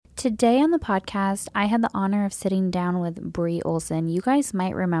Today on the podcast, I had the honor of sitting down with Bree Olson. You guys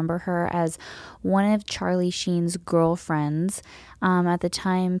might remember her as one of Charlie Sheen's girlfriends at the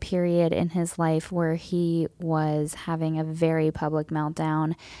time period in his life where he was having a very public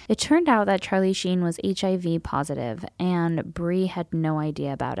meltdown. It turned out that Charlie Sheen was HIV positive, and Bree had no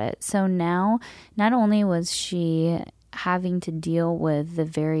idea about it. So now, not only was she having to deal with the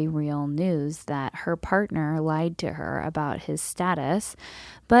very real news that her partner lied to her about his status,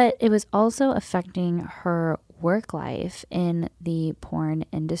 but it was also affecting her work life in the porn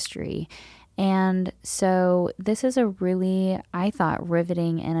industry. And so this is a really, I thought,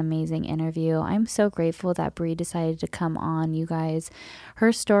 riveting and amazing interview. I'm so grateful that Bree decided to come on, you guys.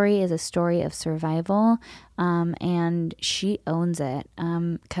 Her story is a story of survival, and she owns it,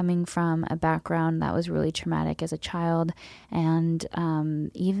 coming from a background that was really traumatic as a child, and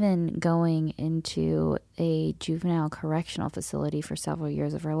even going into a juvenile correctional facility for several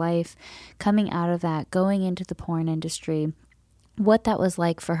years of her life, coming out of that, going into the porn industry, what that was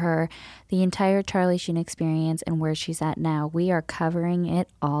like for her, the entire Charlie Sheen experience, and where she's at now. We are covering it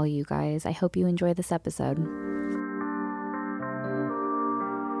all, you guys. I hope you enjoy this episode.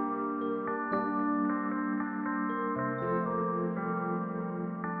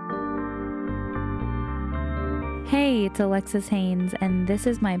 Hey, it's Alexis Haynes, and this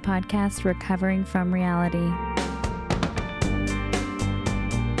is my podcast, Recovering from Reality.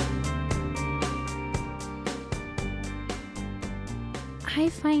 I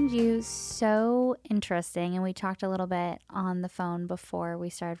find you so interesting, and we talked a little bit on the phone before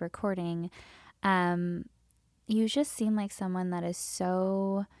we started recording. You just seem like someone that is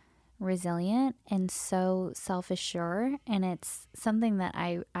so resilient and so self-assured, and it's something that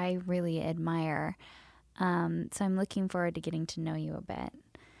I really admire. So I'm looking forward to getting to know you a bit.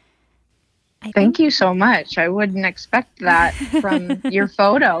 Thank you so much. I wouldn't expect that from your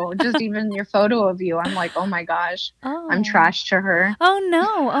photo. Just even your photo of you. I'm like, oh my gosh, I'm trash to her. Oh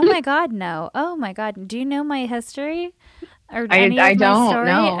no. Oh my God, no. Oh my God. Do you know my history? Or I don't story?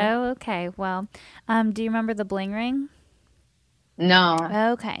 know. Oh, okay. Well, do you remember the bling ring? No.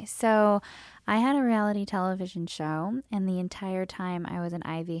 Okay. So I had a reality television show, and the entire time I was an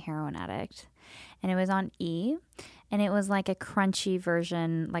IV heroin addict. And it was on E! And it was like a crunchy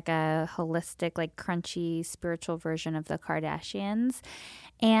version, like a holistic, like crunchy spiritual version of the Kardashians.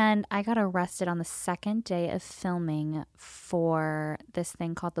 And I got arrested on the second day of filming for this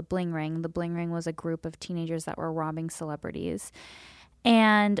thing called the Bling Ring. The Bling Ring was a group of teenagers that were robbing celebrities.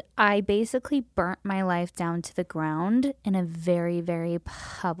 And I basically burnt my life down to the ground in a very, very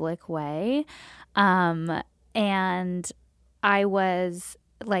public way. And I was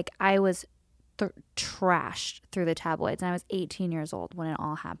trashed through the tabloids, and I was 18 years old when it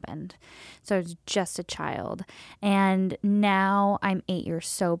all happened. So I was just a child, and now I'm 8 years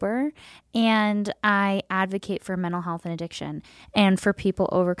sober, and I advocate for mental health and addiction, and for people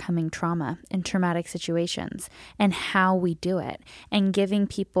overcoming trauma and traumatic situations, and how we do it, and giving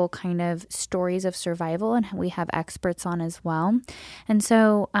people kind of stories of survival, and we have experts on as well. And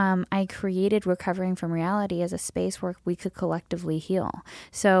so I created Recovering from Reality as a space where we could collectively heal.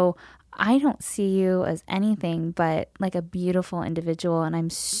 So I don't see you as anything but like a beautiful individual, and I'm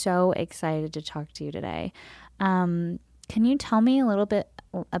so excited to talk to you today. Can you tell me a little bit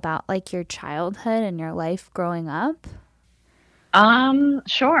about like your childhood and your life growing up?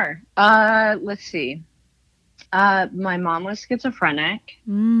 Sure. Let's see. My mom was schizophrenic.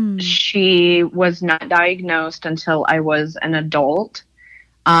 She was not diagnosed until I was an adult.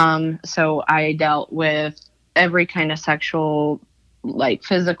 So I dealt with every kind of sexual, like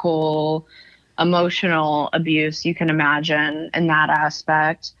physical, emotional abuse you can imagine in that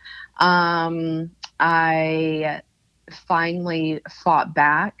aspect. I finally fought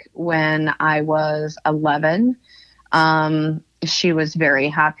back when I was 11. She was very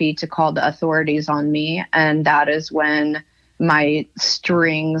happy to call the authorities on me, and that is when my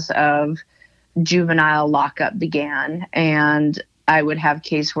strings of juvenile lockup began. And I would have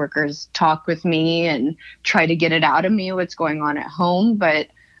caseworkers talk with me and try to get it out of me what's going on at home. But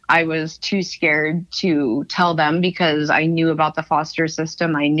I was too scared to tell them because I knew about the foster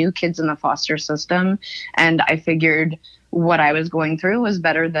system. I knew kids in the foster system. And I figured what I was going through was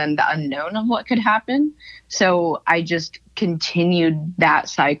better than the unknown of what could happen. So I just continued that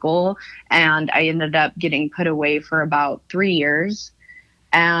cycle. And I ended up getting put away for about 3 years.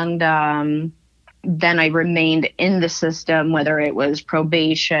 And then I remained in the system, whether it was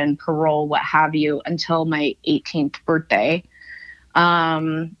probation, parole, what have you, until my 18th birthday.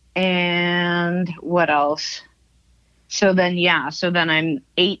 And what else? So then I'm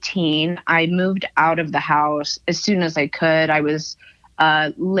 18. I moved out of the house as soon as I could. I was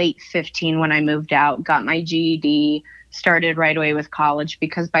late 15 when I moved out, got my GED, started right away with college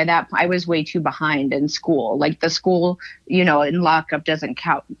because by that I was way too behind in school. Like the school, in lockup doesn't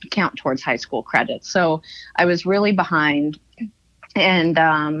count towards high school credits. So I was really behind. And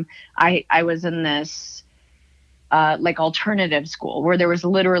I was in this like alternative school where there was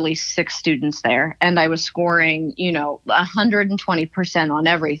literally 6 students there, and I was scoring 120% on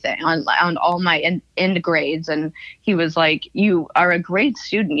everything, on all my end grades. And he was like, "You are a great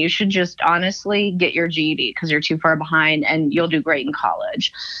student. You should just honestly get your GED because you're too far behind, and you'll do great in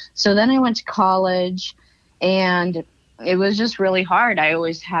college." So then I went to college, and it was just really hard. I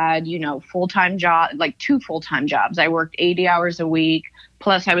always had, full-time job, like 2 full-time jobs. I worked 80 hours a week.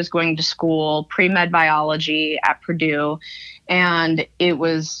 Plus I was going to school, pre-med biology at Purdue. And it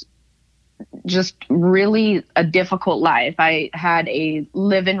was just really a difficult life. I had a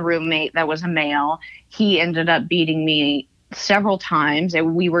live-in roommate that was a male. He ended up beating me several times,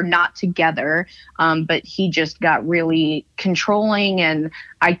 and we were not together, but he just got really controlling, and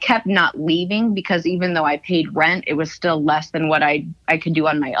I kept not leaving because even though I paid rent, it was still less than what I could do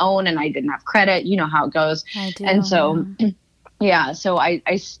on my own, and I didn't have credit. You know how it goes. I do. And so, yeah, so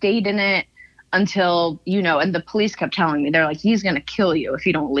I stayed in it until, and the police kept telling me, they're like, "He's going to kill you if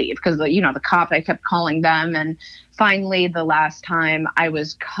you don't leave." Because, the cop, I kept calling them. And finally, the last time I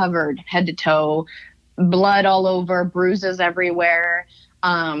was covered head to toe, blood all over, bruises everywhere.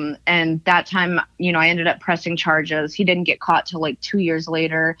 And that time, I ended up pressing charges. He didn't get caught till like 2 years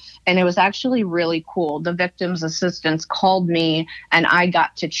later. And it was actually really cool. The victim's assistants called me, and I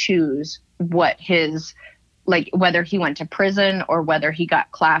got to choose what whether he went to prison or whether he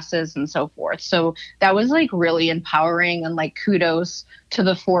got classes and so forth. So that was like really empowering, and like kudos to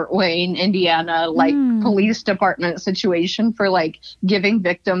the Fort Wayne, Indiana, police department situation for like giving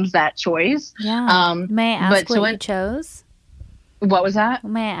victims that choice. Yeah. May I ask what you chose? What was that?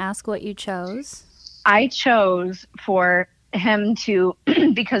 May I ask what you chose? I chose for him to,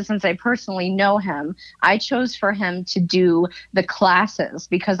 because since I personally know him, I chose for him to do the classes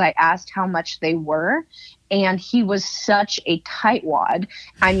because I asked how much they were. And he was such a tightwad.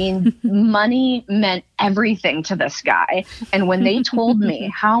 I mean, money meant everything to this guy. And when they told me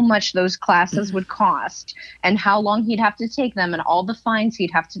how much those classes would cost and how long he'd have to take them and all the fines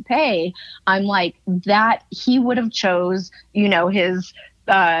he'd have to pay, I'm like, that he would have chose, his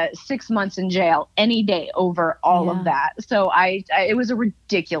 6 months in jail any day over all of that. So it was a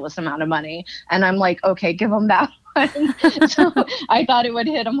ridiculous amount of money. And I'm like, okay, give him that. So I thought it would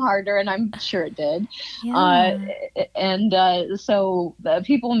hit him harder, and I'm sure it did. So the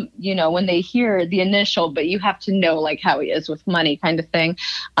people, when they hear the initial, but you have to know like how he is with money kind of thing.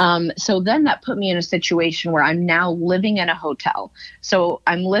 So then that put me in a situation where I'm now living in a hotel. So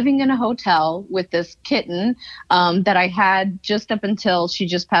I'm living in a hotel with this kitten that I had just up until she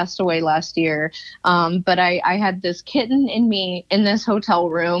just passed away last year. But I had this kitten in this hotel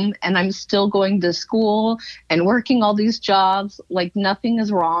room, and I'm still going to school and working all these jobs, like nothing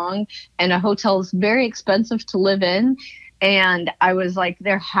is wrong. And a hotel is very expensive to live in. And I was like,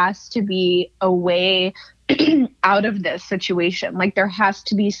 there has to be a way out of this situation. Like there has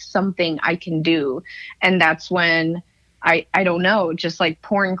to be something I can do. And that's when I don't know, just like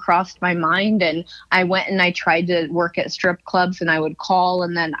porn crossed my mind. And I went and I tried to work at strip clubs, and I would call,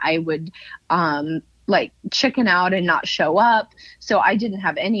 and then I would, like chicken out and not show up. So I didn't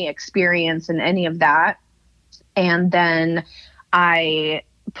have any experience in any of that. And then I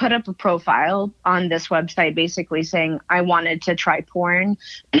put up a profile on this website basically saying I wanted to try porn.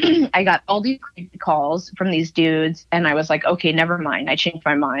 I got all these calls from these dudes, and I was like, okay, never mind. I changed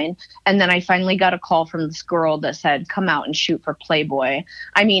my mind. And then I finally got a call from this girl that said, come out and shoot for Playboy.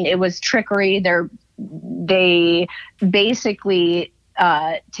 I mean, it was trickery. They basically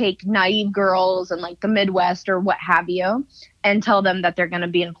take naive girls in like the Midwest or what have you, and tell them that they're going to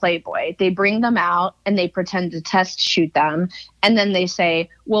be in Playboy. They bring them out and they pretend to test shoot them. And then they say,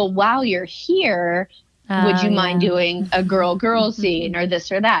 well, while you're here, would you mind doing a girl scene or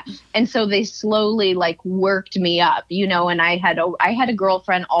this or that? And so they slowly like worked me up, and I had a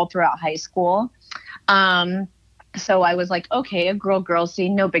girlfriend all throughout high school. So I was like, okay, a girl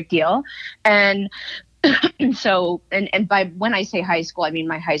scene, no big deal. And so, and by when I say high school, I mean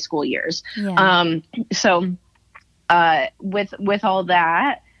my high school years. Yeah. With all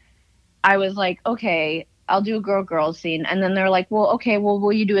that, I was like, okay, I'll do a girl scene. And then they're like, well, okay,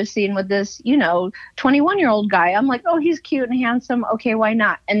 will you do a scene with this, 21-year-old guy? I'm like, oh, he's cute and handsome. Okay, why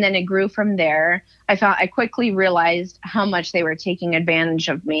not? And then it grew from there. I quickly realized how much they were taking advantage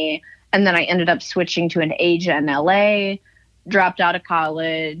of me. And then I ended up switching to an agent in LA, dropped out of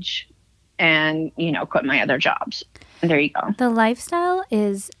college, and, quit my other jobs. There you go. The lifestyle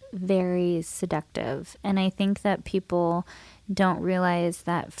is very seductive. And I think that people don't realize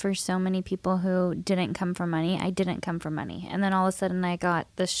that for so many people who didn't come from money, I didn't come from money. And then all of a sudden I got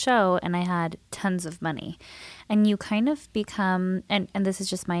this show and I had tons of money. And you kind of become, and this is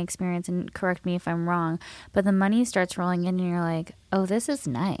just my experience, and correct me if I'm wrong, but the money starts rolling in and you're like, oh, this is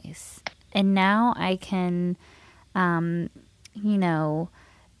nice. And now I can, you know,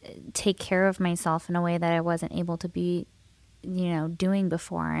 take care of myself in a way that I wasn't able to be, you know, doing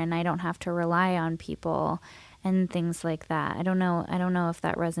before. And I don't have to rely on people and things like that. I don't know if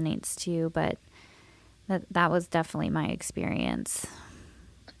that resonates to you, but that was definitely my experience.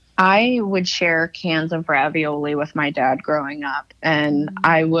 I would share cans of ravioli with my dad growing up, and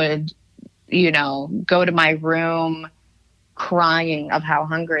I would, you know, go to my room crying of how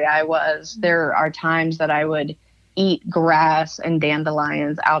hungry I was. There are times that I would eat grass and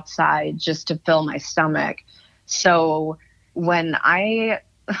dandelions outside just to fill my stomach. So when I'm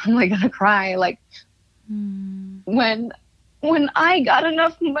like gonna cry, like when I got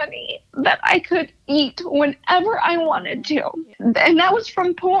enough money that I could eat whenever I wanted to, and that was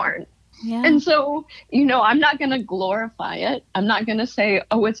from porn. Yeah. And so, you know, I'm not going to glorify it. I'm not going to say,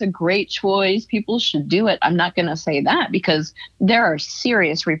 oh, it's a great choice, people should do it. I'm not going to say that, because there are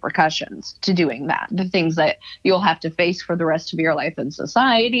serious repercussions to doing that. The things that you'll have to face for the rest of your life in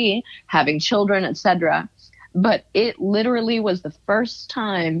society, having children, etc. But it literally was the first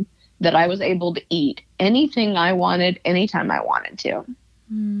time that I was able to eat anything I wanted, anytime I wanted to.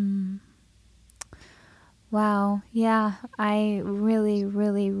 Wow. Yeah, I really,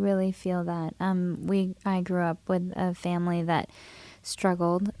 really, really feel that. I grew up with a family that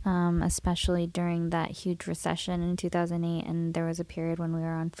struggled, especially during that huge recession in 2008. And there was a period when we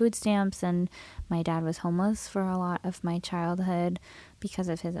were on food stamps, and my dad was homeless for a lot of my childhood because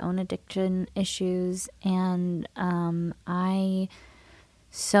of his own addiction issues. And I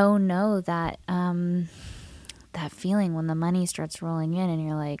so know that that feeling when the money starts rolling in and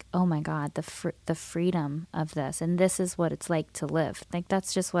you're like, oh my God, the freedom of this. And this is what it's like to live. Like,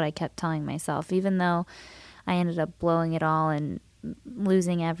 that's just what I kept telling myself, even though I ended up blowing it all and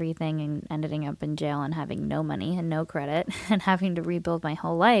losing everything and ending up in jail and having no money and no credit and having to rebuild my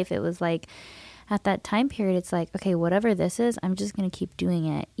whole life. It was like, at that time period, it's like, okay, whatever this is, I'm just going to keep doing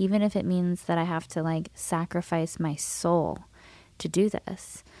it. Even if it means that I have to like sacrifice my soul to do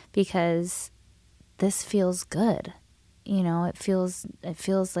this, because this feels good. You know, it feels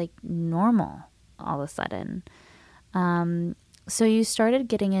like normal all of a sudden. So you started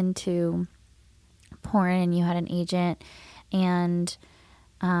getting into porn and you had an agent, and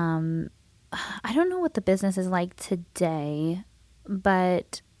I don't know what the business is like today,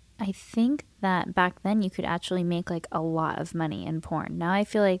 but I think that back then you could actually make like a lot of money in porn. Now I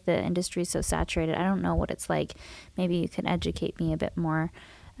feel like the industry is so saturated. I don't know what it's like. Maybe you could educate me a bit more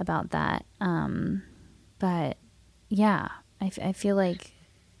about that. But yeah, I feel like,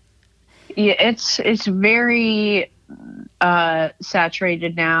 yeah, it's very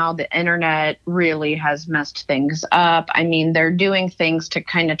saturated now. The internet really has messed things up. I mean, they're doing things to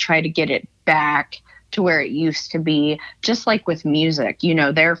kind of try to get it back to where it used to be, just like with music. You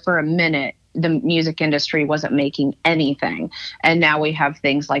know, there for a minute, the music industry wasn't making anything. And now we have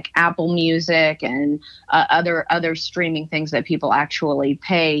things like Apple Music and other streaming things that people actually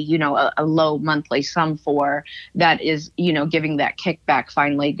pay, you know, a low monthly sum for, that is, you know, giving that kickback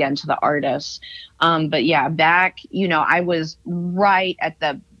finally again to the artists. But yeah, back, you know, I was right at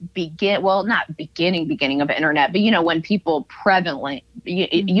the not beginning of internet, but, you know, when people prevalently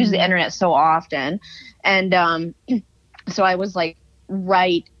use the internet so often. And so I was like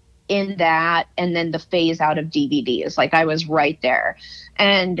right in that, and then the phase out of DVDs, like I was right there.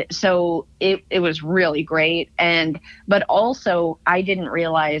 And so it was really great. But also I didn't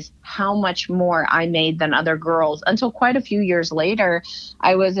realize how much more I made than other girls until quite a few years later.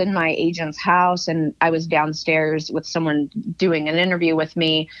 I was in my agent's house and I was downstairs with someone doing an interview with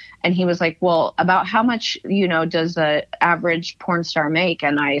me. And he was like, well, about how much, you know, does the average porn star make?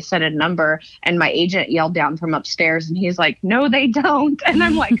 And I said a number, and my agent yelled down from upstairs, and he's like, no, they don't. And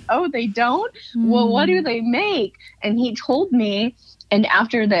I'm like, oh, they don't? Well, what do they make? And he told me. And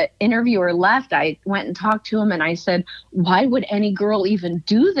after the interviewer left, I went and talked to him, and I said, why would any girl even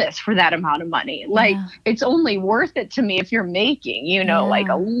do this for that amount of money? Like, it's only worth it to me if you're making, you know, like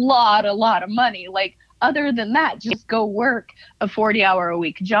a lot of money. Like, other than that, just go work a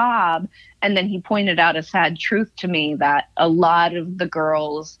 40-hour-a-week job. And then he pointed out a sad truth to me, that a lot of the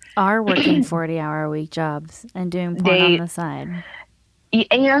girls are working 40-hour-a-week jobs and doing porn on the side.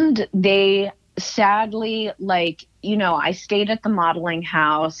 And they sadly, like, you know, I stayed at the modeling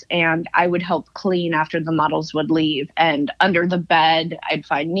house and I would help clean after the models would leave. And under the bed, I'd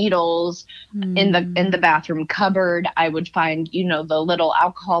find needles. In the bathroom cupboard, I would find, you know, the little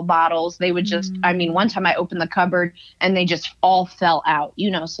alcohol bottles. They would just, I mean, one time I opened the cupboard and they just all fell out, you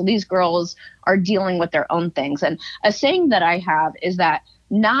know. So these girls are dealing with their own things. And a saying that I have is that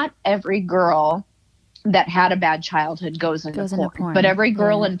not every girl that had a bad childhood goes into porn, but every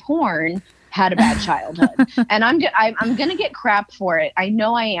girl in porn had a bad childhood. And I'm going to get crap for it. I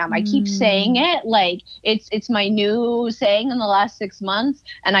know I am. I keep saying it like it's my new saying in the last 6 months,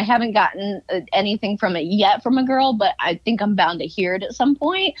 and I haven't gotten anything from it yet from a girl, but I think I'm bound to hear it at some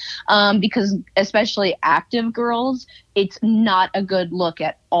point, because especially active girls, it's not a good look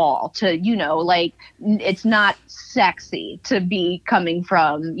at all to, you know, like, it's not sexy to be coming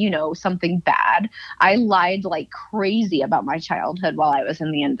from, you know, something bad. I lied like crazy about my childhood while I was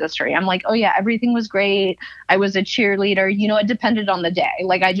in the industry. I'm like, oh yeah, everything was great. I was a cheerleader. You know, it depended on the day.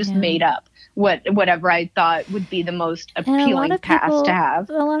 Like, I just made up whatever I thought would be the most appealing past to have.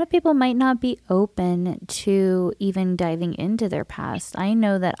 A lot of people might not be open to even diving into their past. I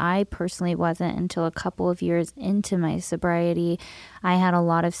know that I personally wasn't until a couple of years into my sobriety. I had a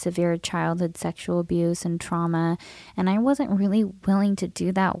lot of severe childhood sexual abuse and trauma, and I wasn't really willing to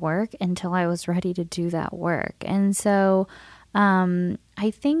do that work until I was ready to do that work. And so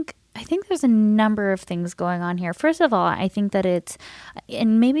I think there's a number of things going on here. First of all, I think that it's,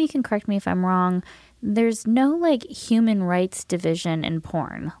 and maybe you can correct me if I'm wrong, there's no like human rights division in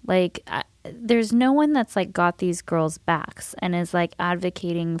porn. Like there's no one that's like got these girls' backs and is like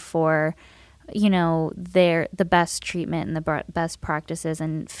advocating for, you know, the best treatment and the best practices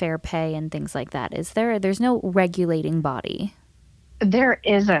and fair pay and things like that. Is there? There's no regulating body. There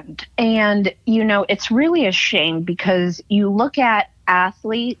isn't. And, you know, it's really a shame because you look at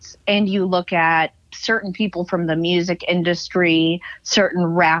athletes and you look at certain people from the music industry, certain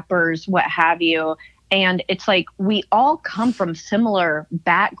rappers, what have you. And it's like we all come from similar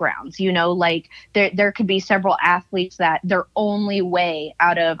backgrounds, you know, like there could be several athletes that their only way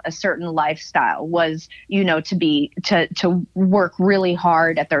out of a certain lifestyle was, you know, to work really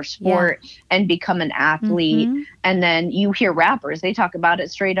hard at their sport and become an athlete. And then you hear rappers, they talk about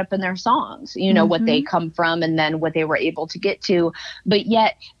it straight up in their songs, you know, what they come from and then what they were able to get to. But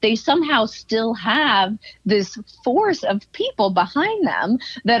yet they somehow still have this force of people behind them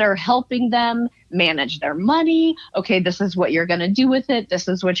that are helping them manage their money. Okay, this is what you're going to do with it. This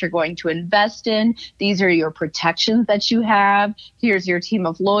is what you're going to invest in. These are your protections that you have. Here's your team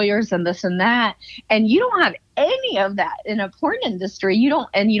of lawyers and this and that. And you don't have any of that in a porn industry. You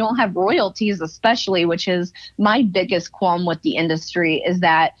don't have royalties, especially, which is my biggest qualm with the industry is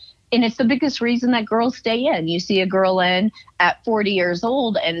that, and it's the biggest reason that girls stay in. You see a girl in at 40 years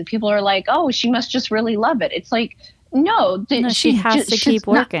old and people are like, oh, she must just really love it. It's like, no, she has to keep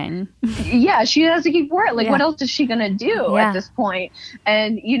working. Yeah, she has to keep working. Like, what else is she going to do at this point?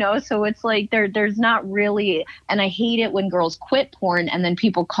 And, you know, so it's like there's not really, and I hate it when girls quit porn and then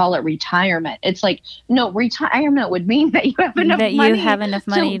people call it retirement. It's like, no, retirement would mean that you have enough money. That you have enough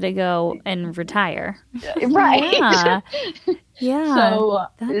money to go and retire. Right. Yeah. Yeah. So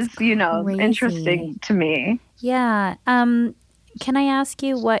it's, you know, crazy. Interesting to me. Yeah. Can I ask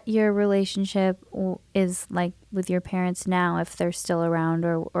you what your relationship is like with your parents now, if they're still around,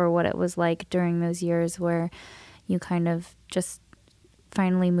 or what it was like during those years where you kind of just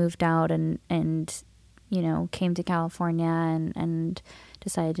finally moved out and you know, came to California and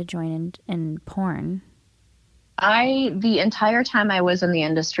decided to join in porn? The entire time I was in the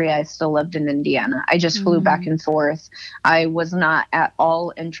industry, I still lived in Indiana. I just flew back and forth. I was not at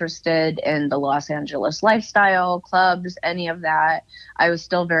all interested in the Los Angeles lifestyle, clubs, any of that. I was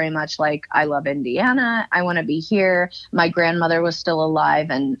still very much like, I love Indiana. I want to be here. My grandmother was still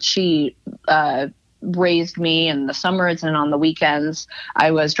alive, and she raised me in the summers, and on the weekends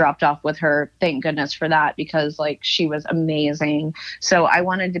I was dropped off with her. Thank goodness for that, because like she was amazing. So I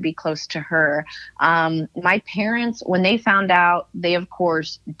wanted to be close to her. My parents, when they found out, they of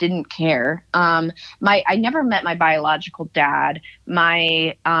course didn't care. I never met my biological dad.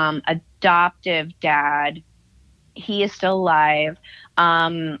 My adoptive dad, he is still alive.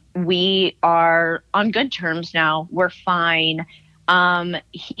 We are on good terms now. We're fine.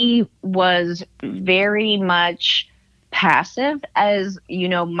 He was very much passive, as you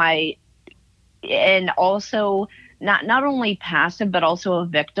know, and also not only passive, but also a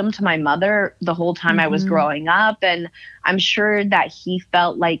victim to my mother the whole time I was growing up. And I'm sure that he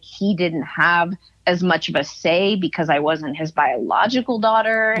felt like he didn't have as much of a say because I wasn't his biological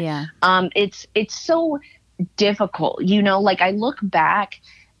daughter. Yeah. It's so difficult, you know, like I look back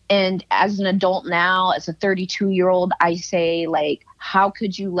And as an adult now, as a 32-year-old, I say, like, how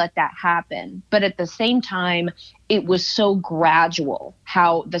could you let that happen? But at the same time, it was so gradual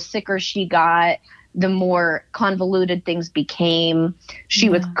how the sicker she got, the more convoluted things became. She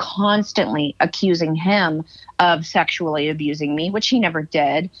was constantly accusing him of sexually abusing me, which he never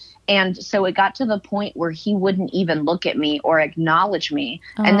did. And so it got to the point where he wouldn't even look at me or acknowledge me.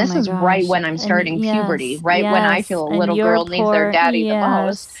 And Oh this my is right gosh. when I'm starting And puberty, yes, right when I yes. feel a And little your girl needs their poor, daddy the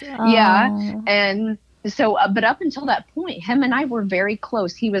most. yes. Yeah. Oh. And so, but up until that point, him and I were very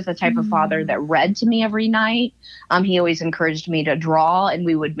close. He was the type of father that Mm. read to me every night. He always encouraged me to draw, and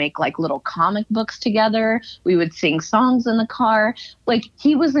we would make like little comic books together. We would sing songs in the car. Like,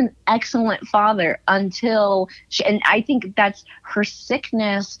 he was an excellent father until and I think that's her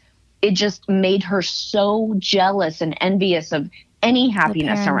sickness. It just made her so jealous and envious of any The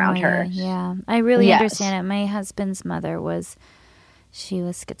happiness around paranoia. her. Yeah. I really Yes. understand it. My husband's mother she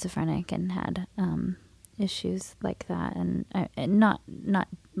was schizophrenic and had issues like that, and not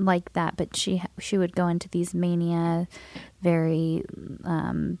like that, but she would go into these mania, very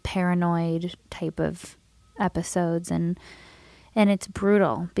paranoid type of episodes, and it's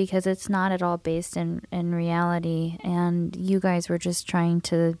brutal because it's not at all based in reality, and you guys were just trying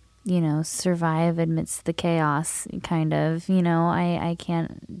to, survive amidst the chaos, kind of. I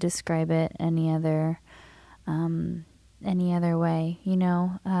can't describe it any other way.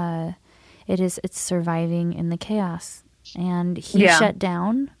 It's surviving in the chaos, and he Yeah. shut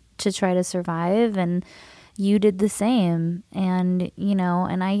down to try to survive, and you did the same. And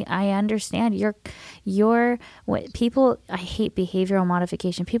and I understand your what people. I hate behavioral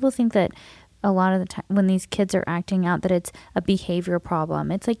modification. People think that a lot of the time when these kids are acting out that it's a behavior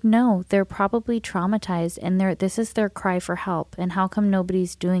problem. It's like, no, they're probably traumatized, and this is their cry for help, and how come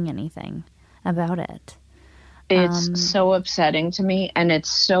nobody's doing anything about it? It's so upsetting to me, and it's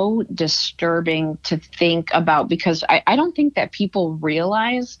so disturbing to think about, because I don't think that people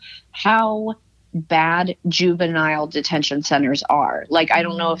realize how bad juvenile detention centers are. Like, I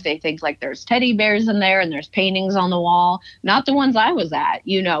don't know if they think like there's teddy bears in there and there's paintings on the wall. Not the ones I was at.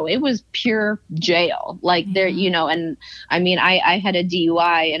 It was pure jail. Like, there, and I mean, I had a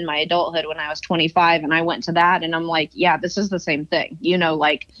DUI in my adulthood when I was 25, and I went to that, and I'm like, yeah, this is the same thing.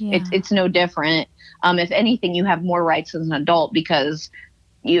 Like, it's no different. If anything, you have more rights as an adult, because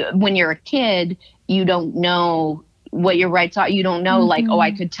when you're a kid, you don't know what your rights are. You don't know, like, oh,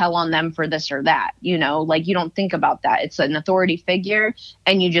 I could tell on them for this or that, like, you don't think about that. It's an authority figure,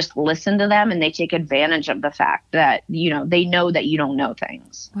 and you just listen to them, and they take advantage of the fact that, they know that you don't know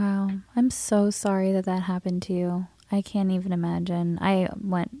things. Wow. I'm so sorry that happened to you. I can't even imagine.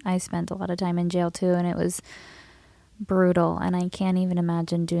 I spent a lot of time in jail too, and it was brutal, and I can't even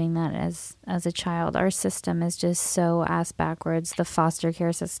imagine doing that as a child. Our system is just so ass backwards, the foster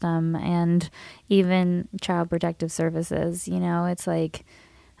care system and even child protective services. It's like,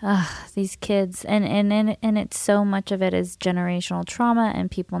 these kids, and it's so much of it is generational trauma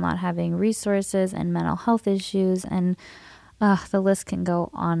and people not having resources and mental health issues, and the list can go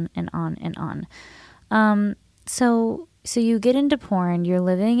on and on and on. So you get into porn, you're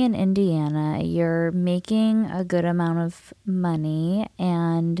living in Indiana, you're making a good amount of money,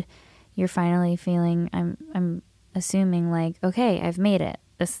 and you're finally feeling, I'm assuming, like, okay, I've made it.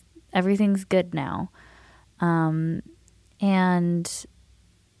 Everything's good now. And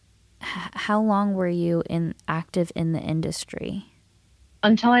how long were you active in the industry?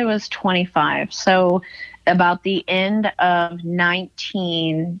 Until I was 25. So about the end of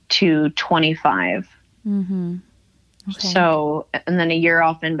 19 to 25. Mm-hmm. Okay. So, and then a year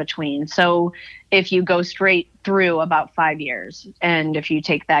off in between. So if you go straight through, about 5 years, and if you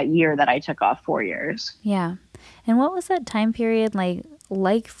take that year that I took off, 4 years. Yeah. And what was that time period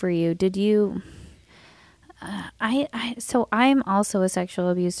like for you? Did you, so I'm also a sexual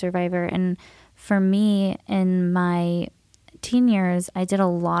abuse survivor. And for me, in my teen years, I did a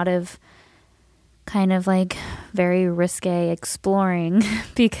lot of kind of like very risque exploring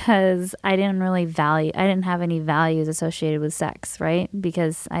because I didn't have any values associated with sex, right?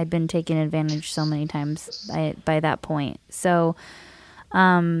 Because I'd been taken advantage so many times by that point. So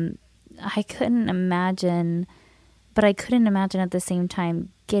I couldn't imagine at the same time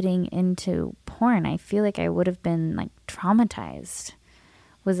getting into porn. I feel like I would have been like traumatized.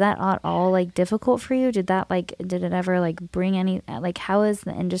 Was that at all like difficult for you? Did it ever like bring any, like, how is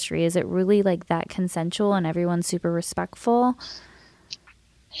the industry? Is it really like that consensual and everyone's super respectful?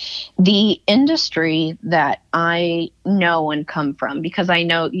 The industry that I know and come from, because I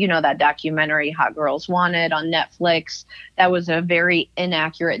know, that documentary Hot Girls Wanted on Netflix, that was a very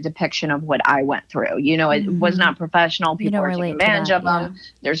inaccurate depiction of what I went through. You know, it was not professional. People were taking advantage of them.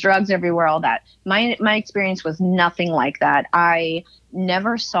 There's drugs everywhere, all that. My experience was nothing like that. I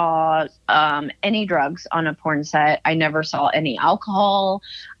never saw any drugs on a porn set. I never saw any alcohol.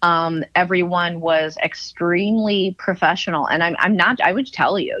 Everyone was extremely professional, and I'm not. I would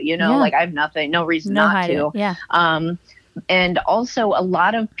tell you, you know, like I have no reason not to. Yeah. And also a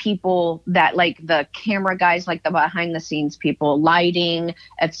lot of people that like the camera guys, like the behind the scenes people, lighting,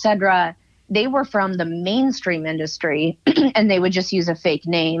 etc. They were from the mainstream industry and they would just use a fake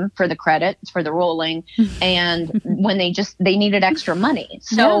name for the credits, for the rolling. And when they needed extra money.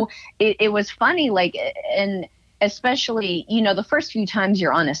 So it was funny, like, and especially, you know, the first few times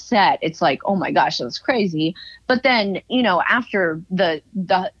you're on a set, it's like, oh my gosh, that's crazy. But then, you know, after the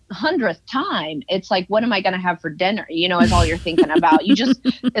 100th time, it's like, what am I going to have for dinner? You know, is all you're thinking about. You just,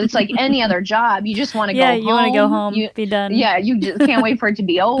 it's like any other job. You just want to go home. Yeah, you want to go home, be done. Yeah, you just can't wait for it to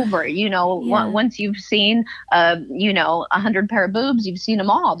be over. You know, once you've seen, you know, 100 pair of boobs, you've seen them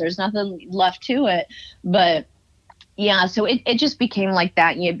all. There's nothing left to it. But yeah, so it just became like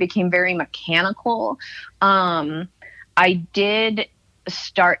that. And it became very mechanical. I did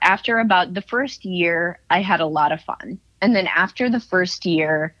start after about the first year, I had a lot of fun. And then after the first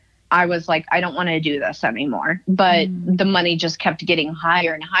year, I was like, I don't want to do this anymore. But the money just kept getting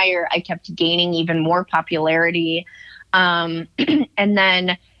higher and higher. I kept gaining even more popularity. And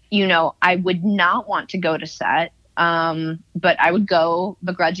then, you know, I would not want to go to set, but I would go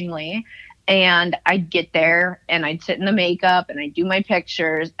begrudgingly. And I'd get there and I'd sit in the makeup and I'd do my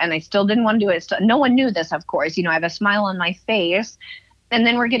pictures and I still didn't want to do it. No one knew this, of course. You know, I have a smile on my face. And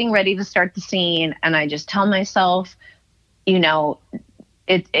then we're getting ready to start the scene. And I just tell myself, you know,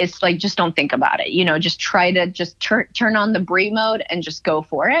 it's like, just don't think about it. You know, just try to just turn on the Bree mode and just go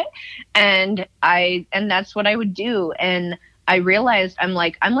for it. And that's what I would do. And I realized I'm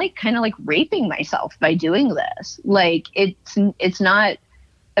like kind of like raping myself by doing this. Like it's not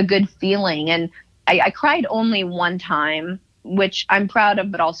a good feeling. And I cried only one time, which I'm proud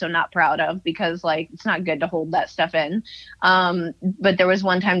of, but also not proud of because like, it's not good to hold that stuff in. But there was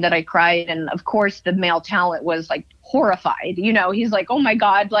one time that I cried and of course the male talent was like horrified, you know, he's like, oh my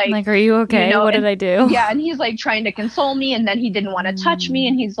God, like, are you okay? You know, what did I do? Yeah. And he's like trying to console me. And then he didn't want to touch me.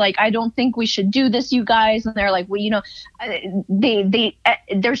 And he's like, I don't think we should do this, you guys. And they're like, well, you know,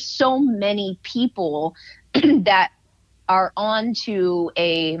 there's so many people that are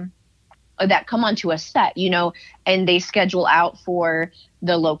that come onto a set, you know, and they schedule out for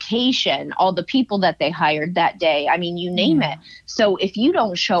the location, all the people that they hired that day. I mean, you name it. So if you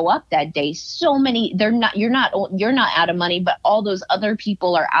don't show up that day, so many, you're not out of money, but all those other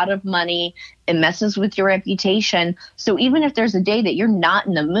people are out of money. It messes with your reputation. So even if there's a day that you're not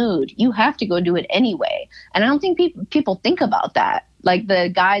in the mood, you have to go do it anyway. And I don't think people think about that. Like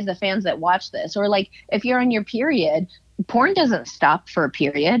the fans that watch this, or like if you're on your period, porn doesn't stop for a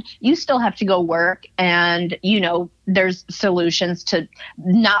period. You still have to go work and, you know, there's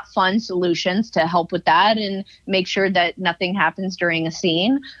not fun solutions to help with that and make sure that nothing happens during a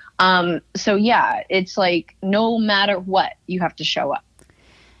scene. So yeah, it's like no matter what, you have to show up.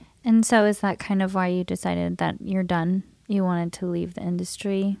 And so is that kind of why you decided that you're done? You wanted to leave the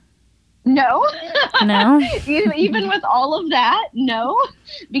industry? No. No? Even with all of that, no.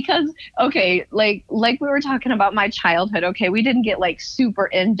 Because, okay, like we were talking about my childhood, okay, we didn't get like super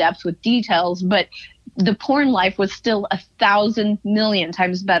in-depth with details, but the porn life was still 1,000 million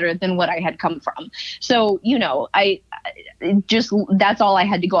times better than what I had come from. So, you know, that's all I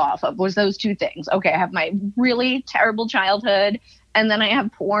had to go off of was those two things. Okay, I have my really terrible childhood and then I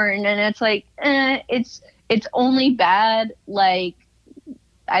have porn and it's like, it's only bad, like,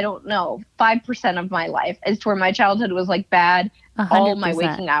 I don't know, 5% of my life as to where my childhood was like bad 100%. All my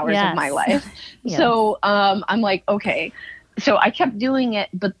waking hours of my life. Yes. So I'm like, okay. So I kept doing it,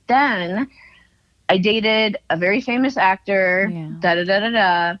 but then I dated a very famous actor,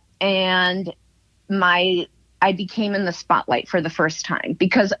 and I became in the spotlight for the first time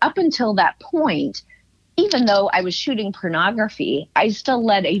because up until that point, even though I was shooting pornography, I still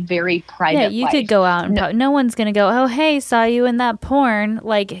led a very private life. Yeah, you could go out and no one's going to go, oh, hey, saw you in that porn.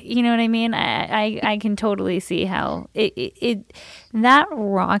 Like, you know what I mean? I can totally see how it that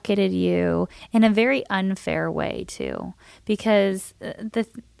rocketed you in a very unfair way, too. Because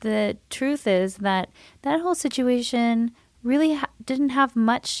the truth is that whole situation really didn't have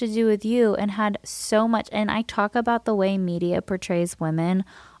much to do with you and had so much. And I talk about the way media portrays women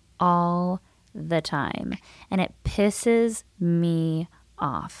all the time, and it pisses me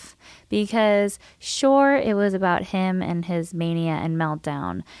off because sure, it was about him and his mania and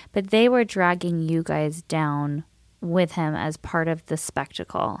meltdown, but they were dragging you guys down with him as part of the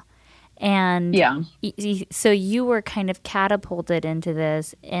spectacle. And Yeah. so you were kind of catapulted into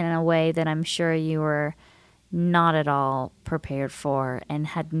this in a way that I'm sure you were not at all prepared for and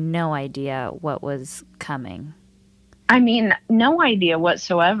had no idea what was coming. I mean, no idea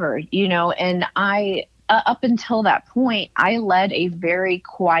whatsoever, and up until that point, I led a very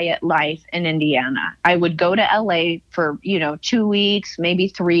quiet life in Indiana. I would go to LA for, 2 weeks, maybe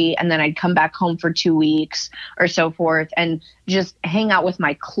three, and then I'd come back home for 2 weeks or so forth and just hang out with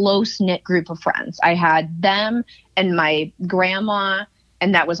my close knit group of friends. I had them and my grandma,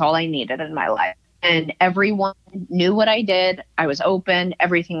 and that was all I needed in my life. And everyone knew what I did. I was open.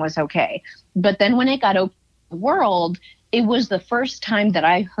 Everything was okay. But then when it got open to the world, it was the first time that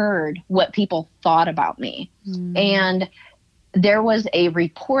I heard what people thought about me. And there was a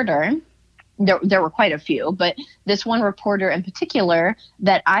reporter, there were quite a few, but this one reporter in particular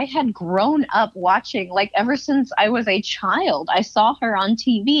that I had grown up watching, like ever since I was a child. I saw her on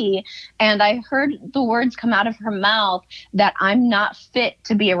TV and I heard the words come out of her mouth that I'm not fit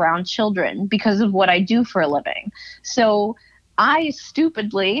to be around children because of what I do for a living. So I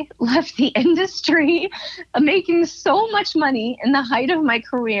stupidly left the industry making so much money in the height of my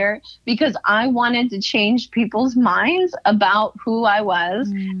career because I wanted to change people's minds about who I was.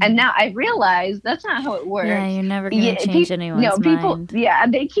 And now I realize that's not how it works. Yeah, you're never going to change anyone's mind. Yeah,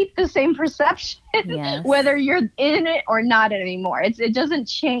 they keep the same perception Yes. whether you're in it or not anymore. It doesn't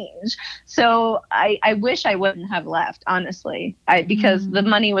change. So I wish I wouldn't have left, honestly, because the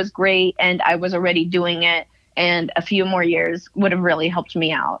money was great and I was already doing it. And a few more years would have really helped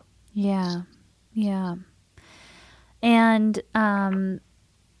me out. Yeah. Yeah. And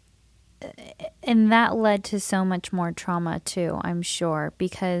that led to so much more trauma too, I'm sure,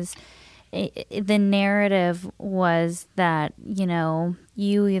 because the narrative was that,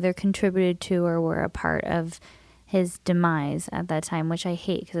 you either contributed to or were a part of his demise at that time, which I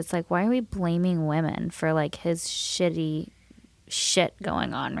hate because it's like, why are we blaming women for like his shitty shit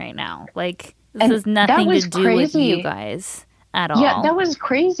going on right now? Like, this has nothing to do with you guys at all. Yeah, that was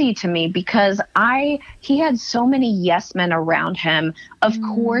crazy to me because he had so many yes men around him. Of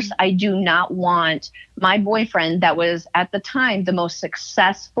course, I do not want my boyfriend that was at the time the most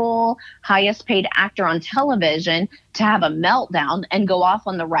successful, highest paid actor on television to have a meltdown and go off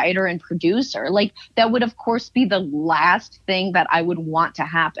on the writer and producer. Like, that would, of course, be the last thing that I would want to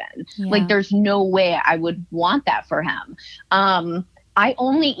happen. Yeah. Like, there's no way I would want that for him. I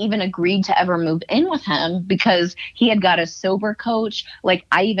only even agreed to ever move in with him because he had got a sober coach. Like,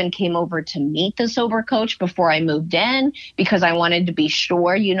 I even came over to meet the sober coach before I moved in because I wanted to be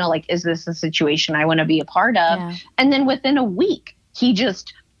sure, like, is this a situation I want to be a part of? Yeah. And then within a week, he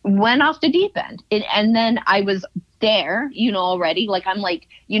just went off the deep end. And then I was there, already. Like, I'm like,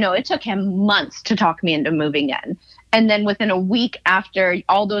 it took him months to talk me into moving in. And then within a week after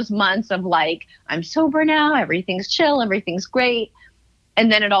all those months of like, I'm sober now, everything's chill, everything's great. And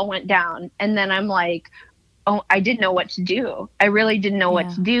then it all went down. And then I'm like, oh, I didn't know what to do. I really didn't know what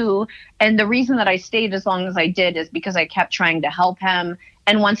to do. And the reason that I stayed as long as I did is because I kept trying to help him.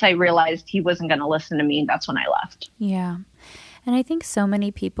 And once I realized he wasn't going to listen to me, that's when I left. Yeah. And I think so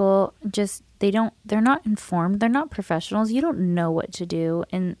many people just, they're not informed. They're not professionals. You don't know what to do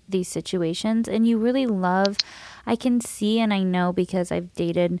in these situations. And you really I can see and I know because I've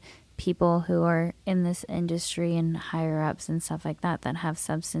dated people who are in this industry and higher ups and stuff like that have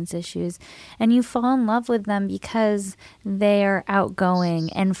substance issues, and you fall in love with them because they are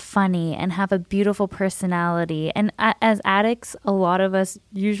outgoing and funny and have a beautiful personality. And as addicts, a lot of us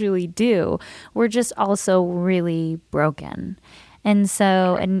usually do. We're just also really broken. And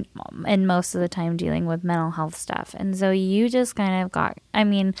so, and most of the time dealing with mental health stuff. And so you just kind of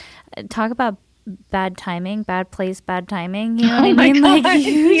talk about bad timing, bad place, bad timing. You know what I mean? God, like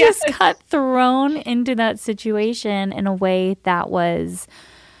you just got thrown into that situation in a way that was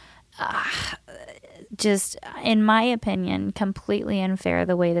just, in my opinion, completely unfair.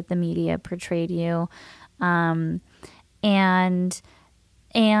 The way that the media portrayed you, and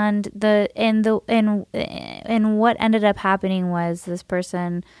what ended up happening was this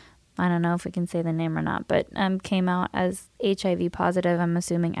person, I don't know if we can say the name or not, but came out as HIV positive, I'm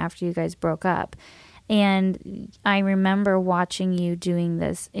assuming, after you guys broke up. And I remember watching you doing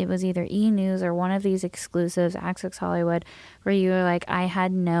this. It was either E! News or one of these exclusives, Access Hollywood, where you were like, I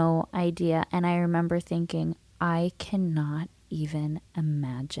had no idea. And I remember thinking, I cannot even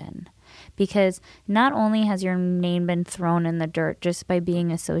imagine. Because not only has your name been thrown in the dirt just by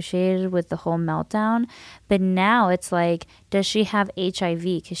being associated with the whole meltdown, but now it's like, does she have HIV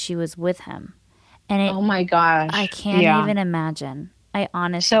because she was with him? And oh my gosh, I can't even imagine. I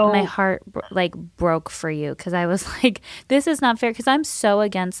honestly, So my heart like broke for you because I was like, this is not fair. Because I'm so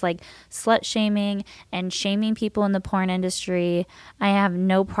against like slut shaming and shaming people in the porn industry. I have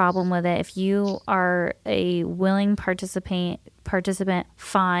no problem with it. If you are a willing participant,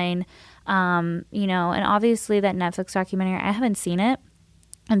 fine. You know, and obviously that Netflix documentary, I haven't seen it.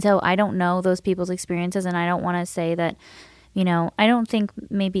 And so I don't know those people's experiences, and I don't want to say that, you know, I don't think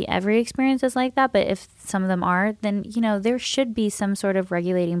maybe every experience is like that, but if some of them are, then, you know, there should be some sort of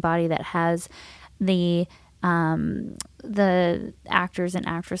regulating body that has the actors and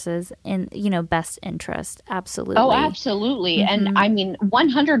actresses in, you know, best interest. Absolutely. Oh, absolutely. And I mean,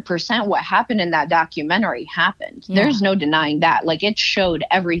 100% what happened in that documentary happened. Yeah. There's no denying that. Like, it showed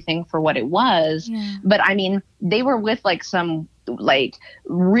everything for what it was. Yeah. But I mean, they were with like some like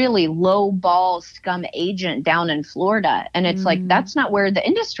really low ball scum agent down in Florida. And it's like, that's not where the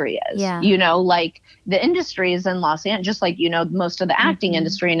industry is. Yeah. You know, like the industry is in Los Angeles, just like, you know, most of the acting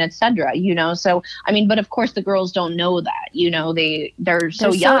industry and et cetera, you know? So, I mean, but of course the girls don't know that, you know, they're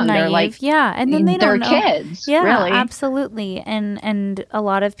so young. Naive. They're like, yeah. And then they're kids. Yeah, really. Absolutely. And a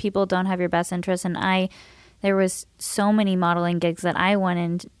lot of people don't have your best interest. And there was so many modeling gigs that I went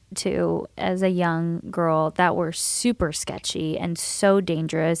into as a young girl that were super sketchy and so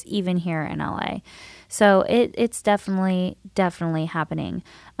dangerous, even here in LA. So it's definitely happening.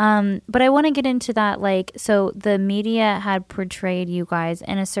 But I want to get into that. Like, so the media had portrayed you guys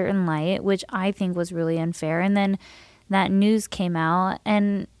in a certain light, which I think was really unfair. And then that news came out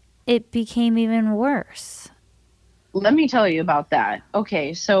and it became even worse. Let me tell you about that.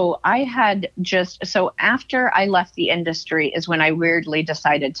 Okay, so so after I left the industry is when I weirdly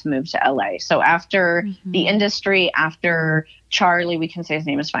decided to move to LA. So after the industry, after Charlie, we can say his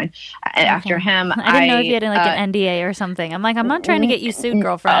name is fine. Okay. After him, I didn't know if you had like an NDA or something. I'm like, I'm not trying to get you sued,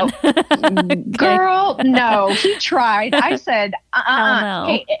 girlfriend. Okay. Girl, no, he tried. I said, no.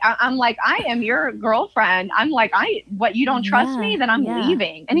 Hey, I'm like, I am your girlfriend. I'm like, what, you don't trust me? Then I'm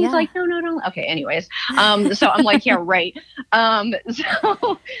leaving. And he's like, no. Okay, anyways. So I'm like, yeah, right.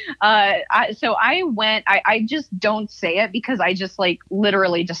 So I went, I just don't say it because I just like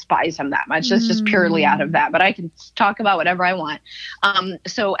literally despise him that much. It's just purely out of that, but I can talk about whatever I want.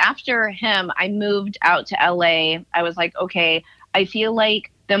 So after him, I moved out to LA. I was like, okay, I feel like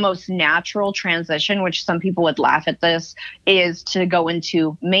the most natural transition, which some people would laugh at this, is to go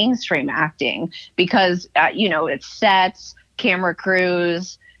into mainstream acting because, you know, it's sets, camera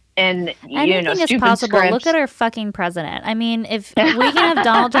crews, and anything is possible. Scripts. Look at our fucking president. I mean, if we can have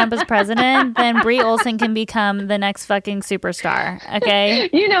Donald Trump as president, then Bree Olson can become the next fucking superstar. Okay.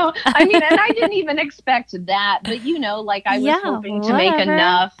 You know, I mean, and I didn't even expect that, but you know, like I was hoping to make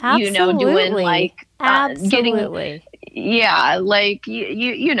enough. Absolutely. You know, doing like Absolutely. Yeah, like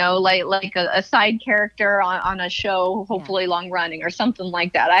you know, like a side character on a show, hopefully long running or something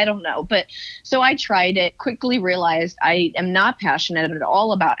like that. I don't know, but so I tried it. Quickly realized I am not passionate at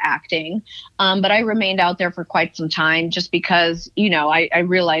all about acting, but I remained out there for quite some time just because you know I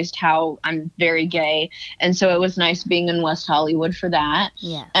realized how I'm very gay, and so it was nice being in West Hollywood for that.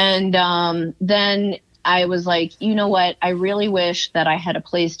 Yeah, and then I was like, you know what? I really wish that I had a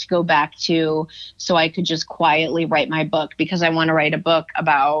place to go back to so I could just quietly write my book because I want to write a book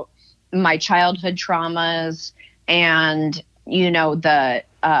about my childhood traumas and, you know, the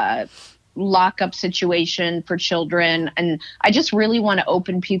lockup situation for children. And I just really want to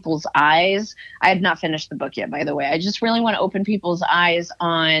open people's eyes. I have not finished the book yet, by the way. I just really want to open people's eyes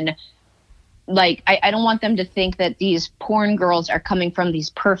on like, I don't want them to think that these porn girls are coming from these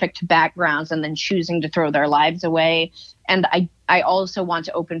perfect backgrounds and then choosing to throw their lives away. And I also want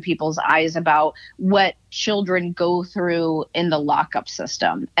to open people's eyes about what children go through in the lockup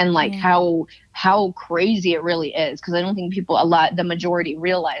system and like how crazy it really is. Cause I don't think the majority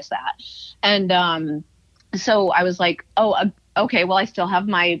realize that. And so I was like, okay, well, I still have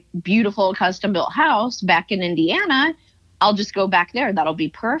my beautiful custom built house back in Indiana. I'll just go back there. That'll be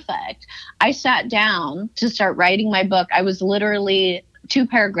perfect. I sat down to start writing my book. I was literally 2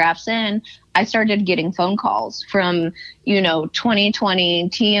 paragraphs in. I started getting phone calls from, you know, 2020,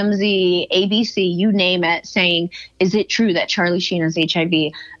 TMZ, ABC, you name it, saying, is it true that Charlie Sheen has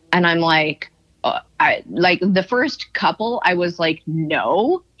HIV? And I'm like, like the first couple, I was like,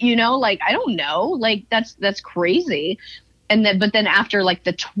 no, you know, like, I don't know, like, that's crazy. But then after like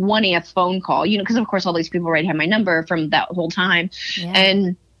the 20th phone call, you know, because of course all these people already had my number from that whole time. Yeah.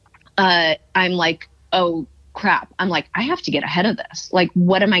 And I'm like, oh crap. I'm like, I have to get ahead of this. Like,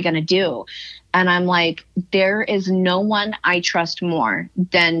 what am I going to do? And I'm like, there is no one I trust more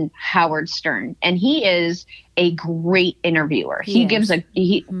than Howard Stern. And he is a great interviewer.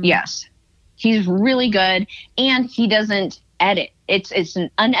 Yes, he's really good. And he doesn't edit It's an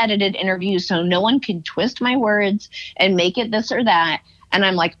unedited interview, so no one can twist my words and make it this or that. And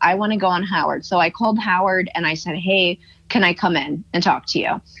I'm like, I want to go on Howard. So I called Howard and I said, hey, can I come in and talk to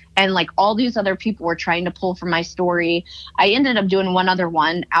you? And like all these other people were trying to pull from my story. I ended up doing one other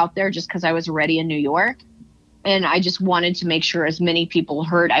one out there just because I was already in New York. And I just wanted to make sure as many people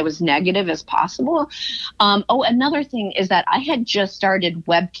heard I was negative as possible. Another thing is that I had just started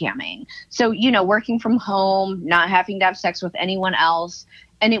webcamming. So, working from home, not having to have sex with anyone else.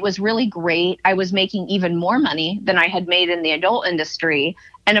 And it was really great. I was making even more money than I had made in the adult industry.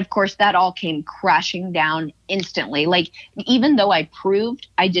 And of course, that all came crashing down instantly. Like, even though I proved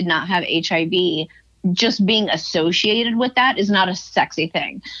I did not have HIV, just being associated with that is not a sexy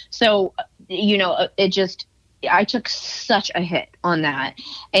thing. So, I took such a hit on that.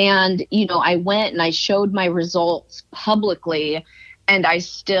 And, I went and I showed my results publicly, and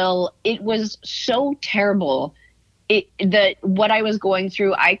it was so terrible. What I was going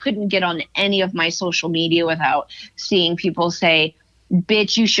through, I couldn't get on any of my social media without seeing people say,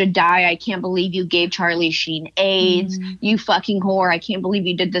 bitch, you should die. I can't believe you gave Charlie Sheen AIDS. You fucking whore. I can't believe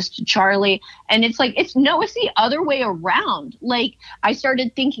you did this to Charlie. And it's like, it's the other way around. Like, I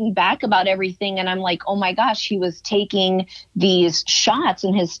started thinking back about everything and I'm like, oh my gosh, he was taking these shots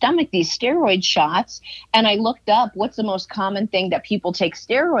in his stomach, these steroid shots. And I looked up what's the most common thing that people take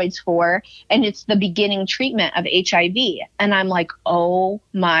steroids for. And it's the beginning treatment of HIV. And I'm like, oh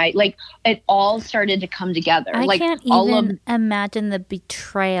my, like it all started to come together. I like can't even imagine the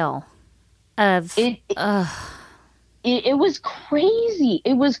betrayal of it was crazy.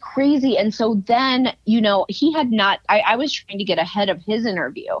 It was crazy. And so then, he had not, I was trying to get ahead of his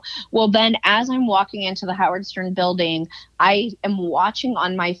interview. Well, then as I'm walking into the Howard Stern building, I am watching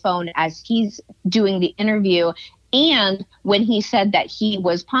on my phone as he's doing the interview. And when he said that he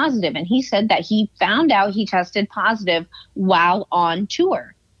was positive, and he said that he found out he tested positive while on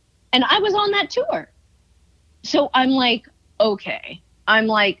tour. And I was on that tour. So I'm like, okay.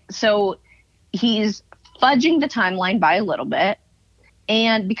 So he's fudging the timeline by a little bit.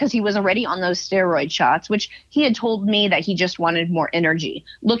 And because he was already on those steroid shots, which he had told me that he just wanted more energy.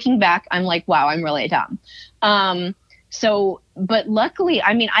 Looking back, I'm like, wow, I'm really dumb. But luckily,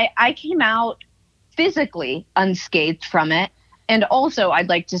 I came out physically unscathed from it. And also, I'd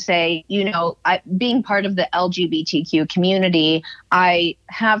like to say, being part of the LGBTQ community, I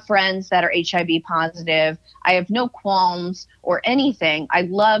have friends that are HIV positive. I have no qualms or anything. I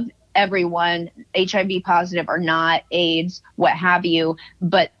love everyone, HIV positive or not, AIDS, what have you.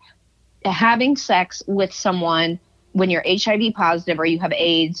 But having sex with someone when you're HIV positive or you have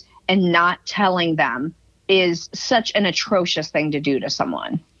AIDS and not telling them is such an atrocious thing to do to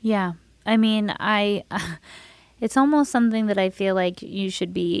someone. Yeah. It's almost something that I feel like you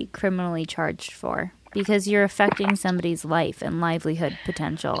should be criminally charged for, because you're affecting somebody's life and livelihood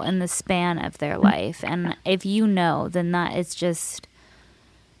potential in the span of their life. And if then that is just,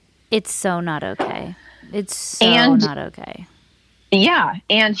 it's so not okay. It's so not okay. Yeah.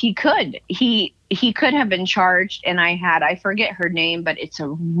 And he could have been charged. And I forget her name, but it's a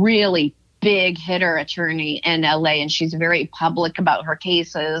really big hitter attorney in LA, and she's very public about her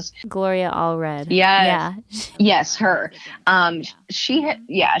cases. Gloria Allred. Yes. Yeah. Yes, her. She hit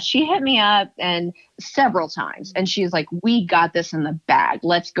me up and several times, and she's like, we got this in the bag.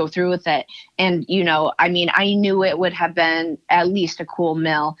 Let's go through with it. And, I knew it would have been at least a cool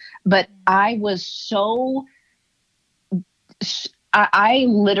mill, but I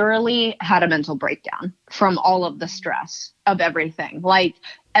literally had a mental breakdown from all of the stress of everything. Like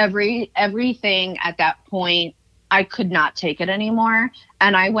everything at that point, I could not take it anymore.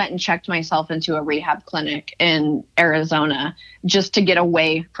 And I went and checked myself into a rehab clinic in Arizona just to get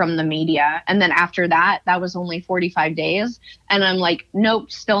away from the media. And then after that was only 45 days. And I'm like,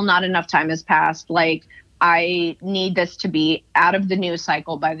 nope, still not enough time has passed. Like, I need this to be out of the news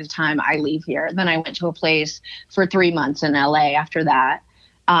cycle by the time I leave here. Then I went to a place for 3 months in LA after that.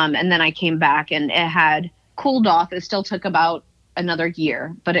 And then I came back and it had cooled off. It still took about another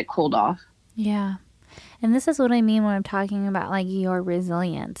year, but it cooled off. Yeah. And this is what I mean when I'm talking about like your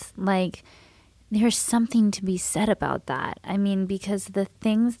resilience. Like, there's something to be said about that. Because the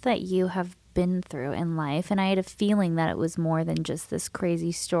things that you have been through in life, and I had a feeling that it was more than just this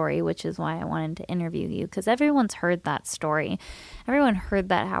crazy story, which is why I wanted to interview you, because everyone's heard that story. Everyone heard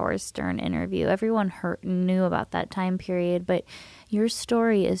that Howard Stern interview. Everyone knew about that time period, but your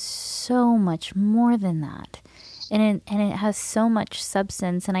story is so much more than that. And it has so much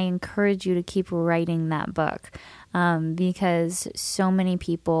substance, and I encourage you to keep writing that book, because so many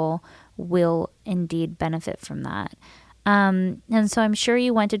people will indeed benefit from that. And so I'm sure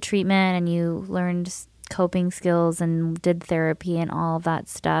you went to treatment and you learned coping skills and did therapy and all of that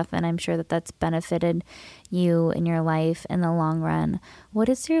stuff. And I'm sure that that's benefited you in your life in the long run. What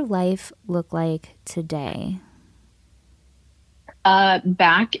does your life look like today?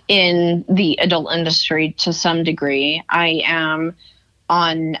 Back in the adult industry to some degree, I am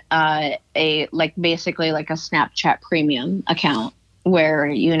on basically like a Snapchat premium account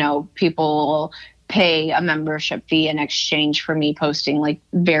where, people pay a membership fee in exchange for me posting like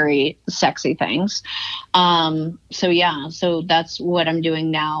very sexy things. So that's what I'm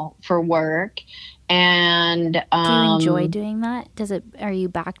doing now for work. And do you enjoy doing that? Are you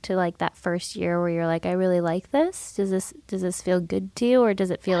back to like that first year where you're like, I really like this? Does this feel good to you, or does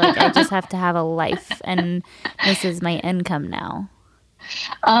it feel like I just have to have a life and this is my income now?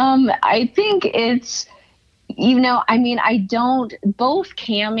 I think it's, I don't, both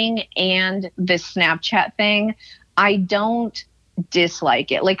camming and this Snapchat thing, I don't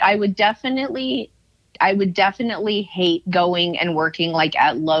dislike it. Like I would definitely hate going and working like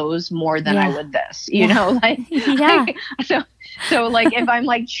at Lowe's more than I would this, so like if I'm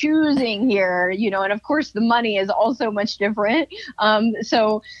like choosing here, and of course the money is also much different.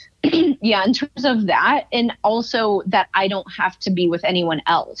 So yeah, in terms of that, and also that I don't have to be with anyone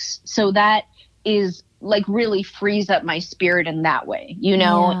else. So that is like really frees up my spirit in that way,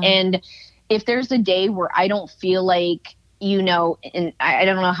 and if there's a day where I don't feel like, and I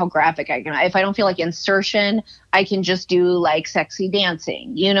don't know how graphic I can, if I don't feel like insertion, I can just do like sexy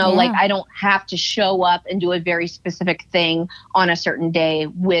dancing, like I don't have to show up and do a very specific thing on a certain day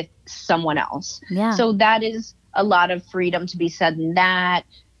with someone else. Yeah. So that is a lot of freedom to be said in that.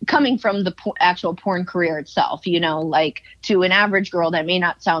 Coming from the actual porn career itself, like to an average girl, that may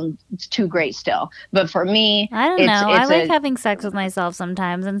not sound too great still. But for me, I don't know. I like having sex with myself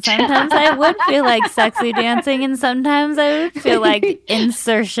sometimes. And sometimes I would feel like sexy dancing. And sometimes I would feel like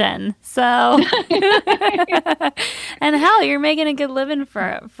insertion. So, and hell, you're making a good living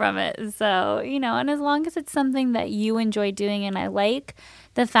from it. So, and as long as it's something that you enjoy doing, and I like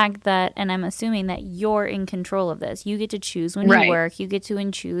the fact that, and I'm assuming that you're in control of this. You get to choose when you work. You get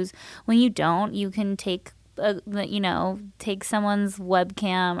to choose when you don't. You can take, take someone's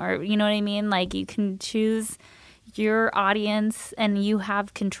webcam, or you know what I mean? Like you can choose your audience and you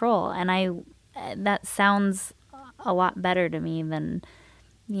have control. And that sounds a lot better to me than,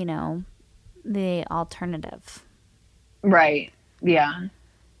 the alternative. Right. Yeah.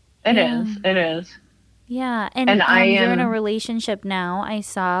 It is. It is. Yeah, and you're in a relationship now, I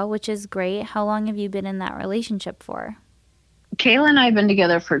saw, which is great. How long have you been in that relationship for? Kayla and I have been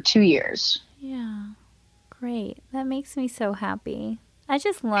together for 2 years. Yeah, great. That makes me so happy. I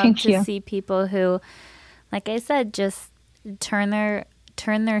just love to see people who, like I said, just turn their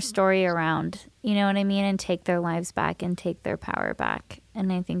story around, you know what I mean, and take their lives back and take their power back.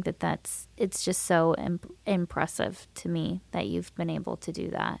 And I think it's just so impressive to me that you've been able to do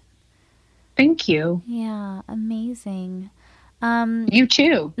that. Thank you. Yeah, amazing. You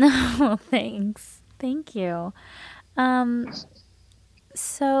too. No, thanks. Thank you.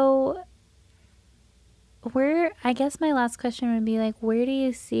 So I guess my last question would be like, where do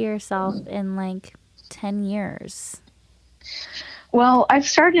you see yourself in like 10 years? Well, I've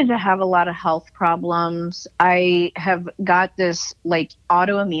started to have a lot of health problems. I have got this like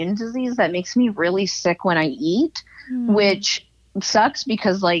autoimmune disease that makes me really sick when I eat, which sucks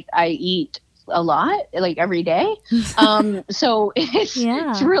because like I eat a lot, like every day. So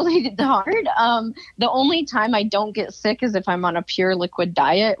it's really hard. The only time I don't get sick is if I'm on a pure liquid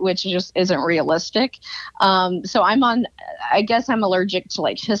diet, which just isn't realistic. So I guess I'm allergic to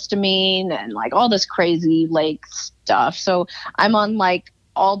like histamine and like all this crazy like stuff. So I'm on like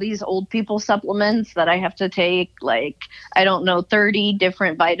all these old people supplements that I have to take, like, I don't know, 30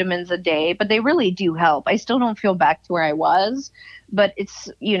 different vitamins a day, but they really do help. I still don't feel back to where I was, but it's,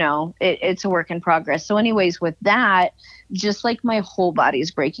 it's a work in progress. So anyways, with that, just like my whole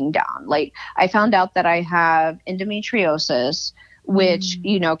body's breaking down. Like I found out that I have endometriosis, which,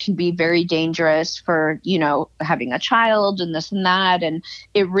 can be very dangerous for, having a child and this and that. And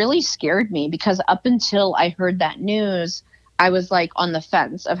it really scared me because up until I heard that news, I was like on the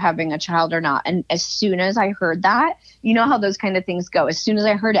fence of having a child or not. And as soon as I heard that, you know how those kind of things go. As soon as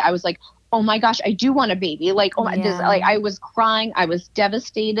I heard it, I was like, oh my gosh, I do want a baby. Like, like I was crying. I was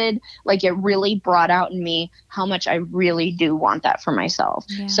devastated. Like it really brought out in me how much I really do want that for myself.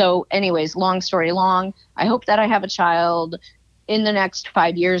 Yeah. So anyways, long story long, I hope that I have a child in the next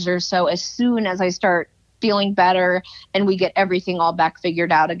 5 years or so, as soon as I start feeling better and we get everything all back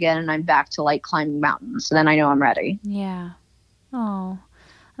figured out again and I'm back to like climbing mountains. Then I know I'm ready. Yeah. Oh,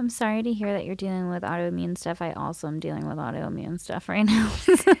 I'm sorry to hear that you're dealing with autoimmune stuff. I also am dealing with autoimmune stuff right now.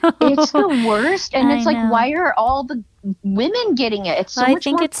 It's the worst. And it's I like, know. why are all the women getting it? It's so Well, I much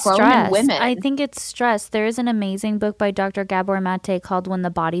think more it's prone stress. in women. I think it's stress. There is an amazing book by Dr. Gabor Mate called When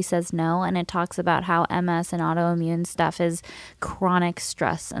the Body Says No, and it talks about how MS and autoimmune stuff is chronic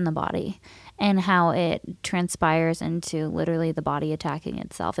stress in the body and how it transpires into literally the body attacking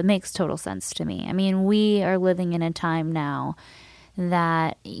itself. It makes total sense to me. I mean, we are living in a time now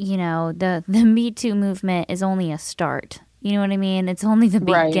that, you know, the Me Too movement is only a start. You know what I mean? It's only the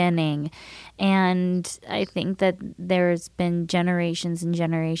beginning. And I think that there's been generations and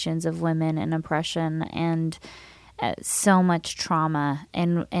generations of women in oppression and so much trauma,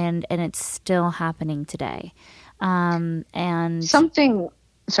 and it's still happening today. And Something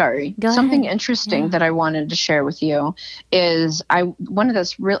interesting that I wanted to share with you is a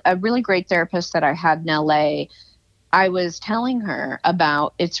really great therapist that I had in LA. I was telling her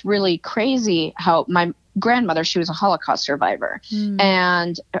about, it's really crazy how my grandmother, she was a Holocaust survivor,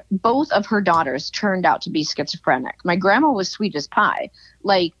 and both of her daughters turned out to be schizophrenic. My grandma was sweet as pie,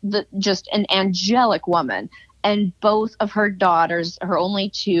 like just an angelic woman. And both of her daughters, her only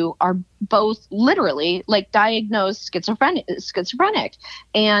two, are both literally like diagnosed schizophrenic.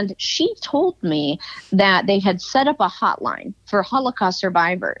 And she told me that they had set up a hotline for Holocaust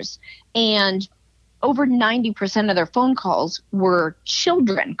survivors, and over 90% of their phone calls were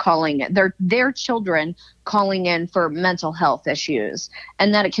children calling it. Their children calling in for mental health issues,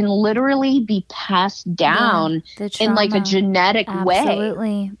 and that it can literally be passed down in like a genetic way.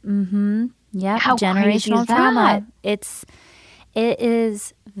 Absolutely. Mm-hmm. Yeah. How generational trauma. It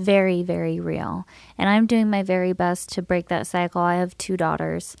is very, very real. And I'm doing my very best to break that cycle. I have 2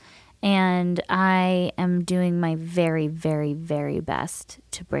 daughters, and I am doing my very, very, very best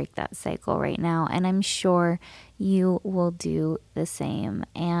to break that cycle right now. And I'm sure you will do the same.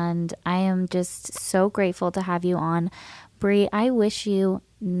 And I am just so grateful to have you on. Bree, I wish you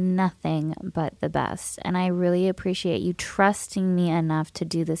nothing but the best. And I really appreciate you trusting me enough to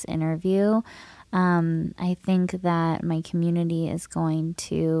do this interview. I think that my community is going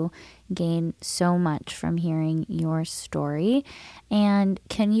to gain so much from hearing your story. And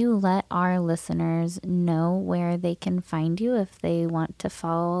can you let our listeners know where they can find you if they want to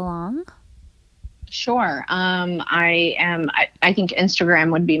follow along? Sure. I think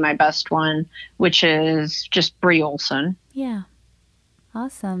Instagram would be my best one, which is just Bree Olson. Yeah.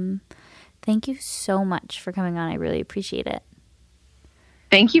 Awesome. Thank you so much for coming on. I really appreciate it.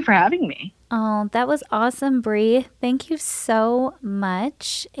 Thank you for having me. Oh, that was awesome, Bree. Thank you so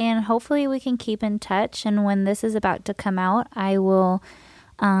much. And hopefully we can keep in touch. And when this is about to come out, I will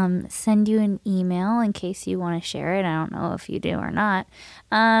send you an email in case you want to share it. I don't know if you do or not.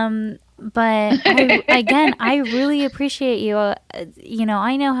 But I really appreciate you. You know,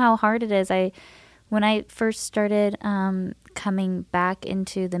 I know how hard it is. When I first started coming back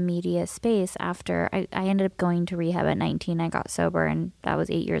into the media space after I ended up going to rehab at 19. I got sober, and that was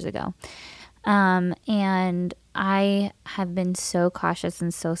 8 years ago. And I have been so cautious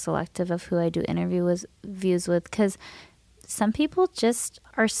and so selective of who I do interviews with, because some people just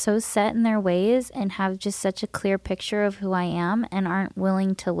are so set in their ways and have just such a clear picture of who I am and aren't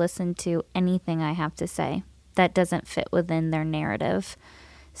willing to listen to anything I have to say that doesn't fit within their narrative.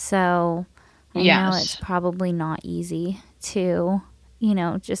 So I know it's probably not easy to, you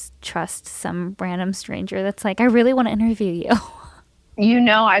know, just trust some random stranger that's like, I really want to interview you. You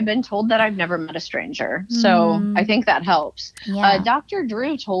know, I've been told that I've never met a stranger, so I think that helps. Yeah. Dr.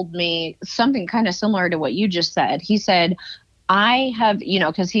 Drew told me something kind of similar to what you just said. He said, I have, you know,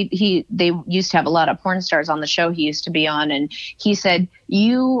 because they used to have a lot of porn stars on the show he used to be on, and he said,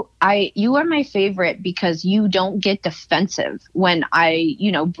 you are my favorite because you don't get defensive when I,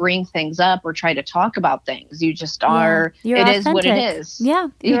 you know, bring things up or try to talk about things. You just are. You're it authentic. Is what it is. Yeah,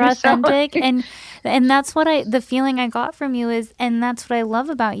 you're authentic, and that's what the feeling I got from you is, and that's what I love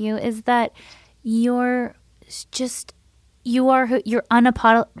about you is that you're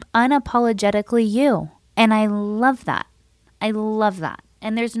unapologetically you, and I love that. I love that.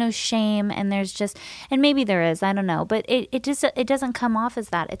 And there's no shame, and there's just, and maybe there is, I don't know, but it doesn't come off as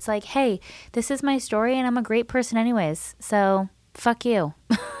that. It's like, hey, this is my story, and I'm a great person anyways, so fuck you.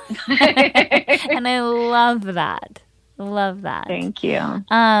 And I love that. Love that. Thank you.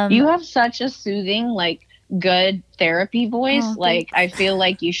 You have such a soothing, like, good therapy voice. I feel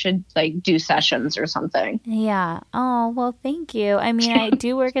like you should like do sessions or something. Yeah. Oh, well, thank you. I mean, I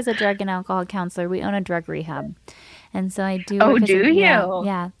do work as a drug and alcohol counselor. We own a drug rehab. And so I do. Oh, do you?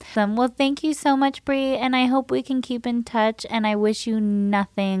 Yeah. Well, thank you so much, Bree. And I hope we can keep in touch. And I wish you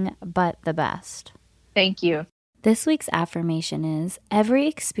nothing but the best. Thank you. This week's affirmation is, every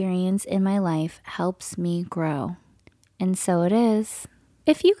experience in my life helps me grow. And so it is.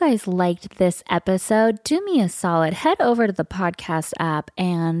 If you guys liked this episode, do me a solid. Head over to the podcast app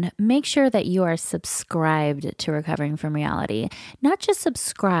and make sure that you are subscribed to Recovering from Reality. Not just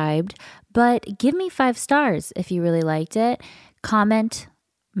subscribed, but give me 5 stars if you really liked it. Comment,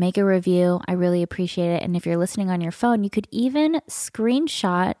 make a review. I really appreciate it. And if you're listening on your phone, you could even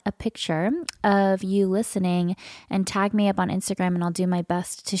screenshot a picture of you listening and tag me up on Instagram, and I'll do my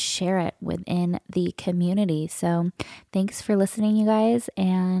best to share it within the community. So thanks for listening, you guys,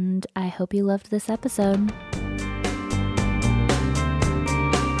 and I hope you loved this episode.